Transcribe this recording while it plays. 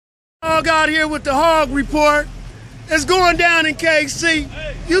Hogg out here with the Hogg Report. It's going down in KC.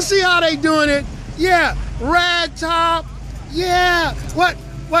 You see how they doing it? Yeah, rag top. Yeah, what?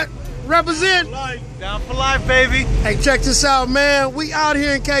 Represent? Down for life, baby. Hey, check this out, man. We out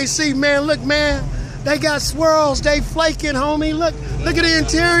here in KC, man. Look, man, they got swirls. They flaking, homie. Look at the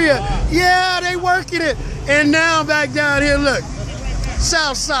interior. Yeah, they working it. And now back down here, look,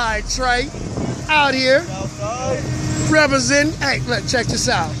 Southside Trey out here representing. Hey, look, check this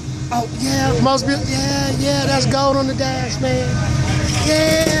out. Oh yeah, must be. Yeah, that's gold on the dash, man.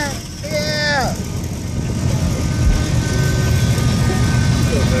 Yeah.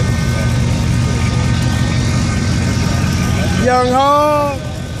 Young Hogg,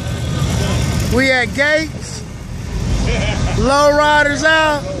 we at Gates, low riders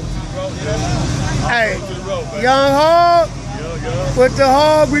out. Hey, Young Hogg with the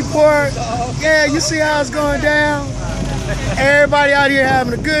Hogg Report. Yeah, you see how it's going down? Everybody out here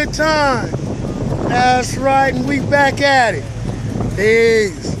having a good time. That's right, and we back at it.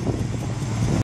 Peace.